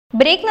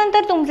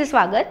ब्रेकनंतर तुमचे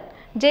स्वागत।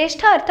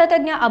 ज्येष्ठ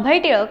अर्थतज्ञ अभय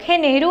टिळक हे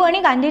नेहरू आणि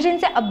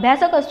गांधीजींचे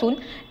अभ्यासक असून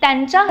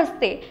त्यांच्या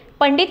हस्ते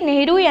पंडित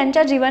नेहरू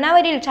यांच्या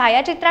जीवनावरील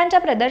छायाचित्रांच्या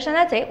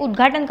प्रदर्शनाचे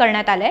उद्घाटन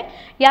करण्यात आले।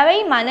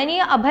 यावेळी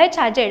माननीय अभय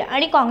छाजेड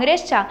आणि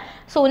काँग्रेसच्या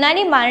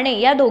सोनाली मारणे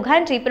या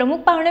दोघांची प्रमुख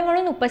पाहुणे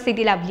म्हणून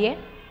उपस्थिती लाभली आहे।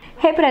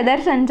 हे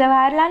प्रदर्शन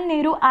जवाहरलाल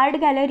नेहरू आर्ट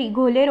गॅलरी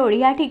घोले रोड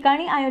या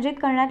ठिकाणी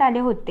आयोजित करण्यात आले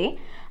होते।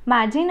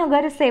 माजी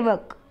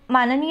नगरसेवक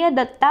माननीय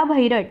दत्ता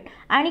भैरट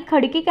आणि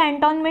खडकी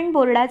कॅन्टोन्मेंट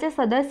बोर्डाचे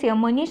सदस्य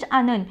मनीष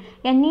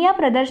आनंद यांनी या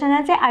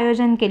प्रदर्शनाचे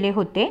आयोजन केले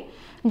होते।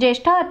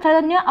 ज्येष्ठ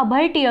अर्थतज्ञ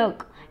अभय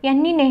टिळक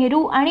यांनी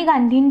नेहरू आणि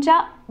गांधींच्या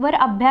वर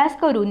अभ्यास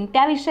करून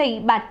त्याविषयी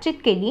बातचीत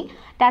केली।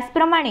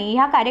 त्याचप्रमाणे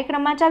या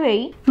कार्यक्रमाच्या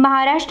वेळी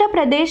महाराष्ट्र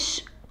प्रदेश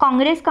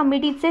काँग्रेस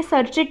कमिटीचे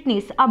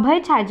सरचिटणीस अभय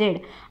छाजेड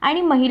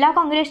आणि महिला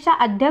काँग्रेसच्या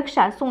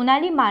अध्यक्षा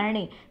सोनाली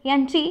मारणे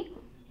यांची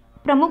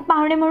प्रमुख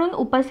पाहुणे म्हणून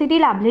उपस्थिती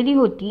लाभलेली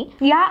होती।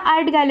 या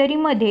आर्ट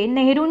गॅलरीमध्ये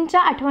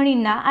नेहरूंच्या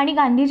आठवणींना आणि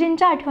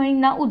गांधीजींच्या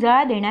आठवणींना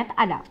उजाळा देण्यात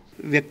आला।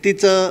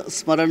 व्यक्तीचं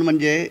स्मरण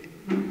म्हणजे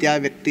त्या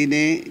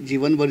व्यक्तीने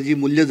जीवनभर जी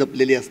मूल्य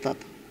जपलेली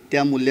असतात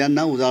त्या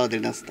मूल्यांना उजाळा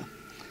देणं असतं।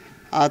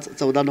 आज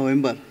 14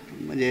 नोव्हेंबर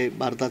म्हणजे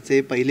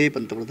भारताचे पहिले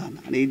पंतप्रधान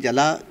आणि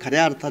ज्याला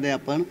खऱ्या अर्थाने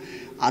आपण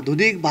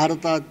आधुनिक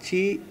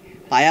भारताची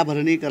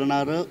पायाभरणी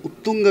करणारं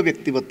उत्तुंग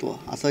व्यक्तिमत्व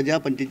असं ज्या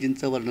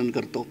पंडितजींचं वर्णन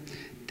करतो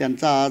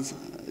त्यांचा आज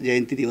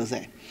जयंती दिवस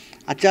आहे।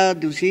 आजच्या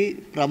दिवशी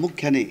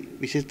प्रामुख्याने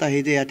विशेषतः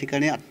हे जे या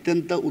ठिकाणी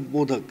अत्यंत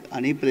उद्बोधक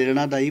आणि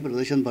प्रेरणादायी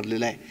प्रदर्शन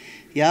भरलेलं आहे।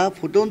 या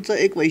फोटोंचं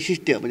एक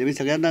वैशिष्ट्य म्हणजे मी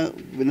सगळ्यांना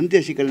विनंती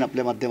अशी करेन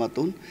आपल्या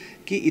माध्यमातून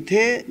की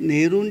इथे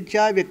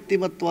नेहरूंच्या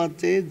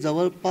व्यक्तिमत्वाचे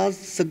जवळपास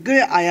सगळे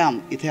आयाम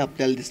इथे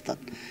आपल्याला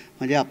दिसतात।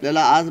 म्हणजे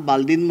आपल्याला आज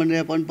बालदिन म्हणजे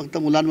आपण फक्त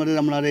मुलांमध्ये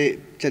रमणारे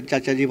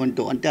चाचाजी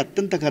म्हणतो आणि ते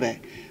अत्यंत खरं आहे,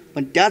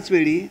 पण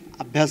त्याचवेळी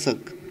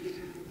अभ्यासक,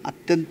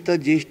 अत्यंत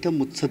ज्येष्ठ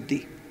मुत्सद्दी,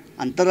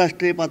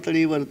 आंतरराष्ट्रीय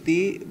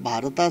पातळीवरती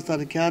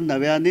भारतासारख्या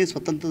नव्याने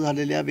स्वतंत्र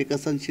झालेल्या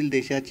विकसनशील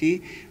देशाची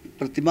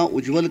प्रतिमा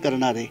उज्ज्वल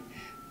करणारे,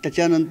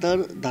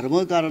 त्याच्यानंतर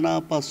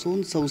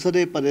धर्मकारणापासून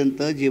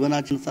संसदेपर्यंत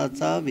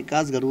जीवनाचा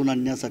विकास घडवून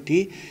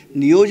आणण्यासाठी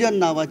नियोजन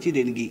नावाची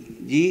देणगी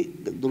जी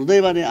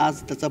दुर्दैवाने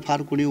आज त्याचा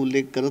फार कोणी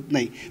उल्लेख करत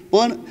नाही,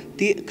 पण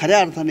ती खऱ्या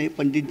अर्थाने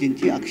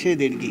पंडितजींची अक्षय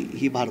देणगी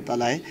ही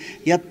भारताला आहे।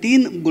 या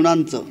 3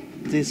 गुणांचं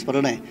जे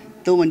स्मरण आहे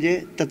तो म्हणजे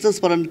त्याचं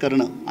स्मरण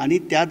करणं आणि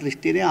त्या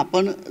दृष्टीने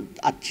आपण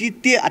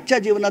आजच्या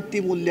जीवनात ती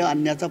मूल्य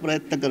आणण्याचा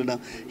प्रयत्न करणं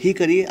ही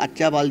खरी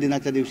आजच्या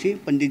बालदिनाच्या दिवशी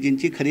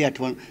पंडितजींची खरी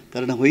आठवण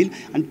करणं होईल।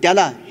 आणि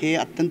त्याला हे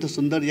अत्यंत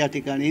सुंदर या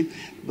ठिकाणी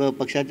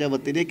पक्षाच्या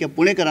वतीने किंवा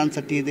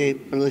पुणेकरांसाठी ते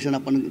प्रदर्शन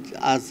आपण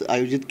आज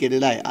आयोजित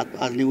केलेलं आहे आज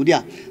आणि उद्या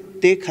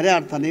ते खऱ्या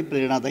अर्थाने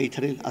प्रेरणादायी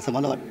ठरेल असं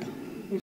मला वाटतं।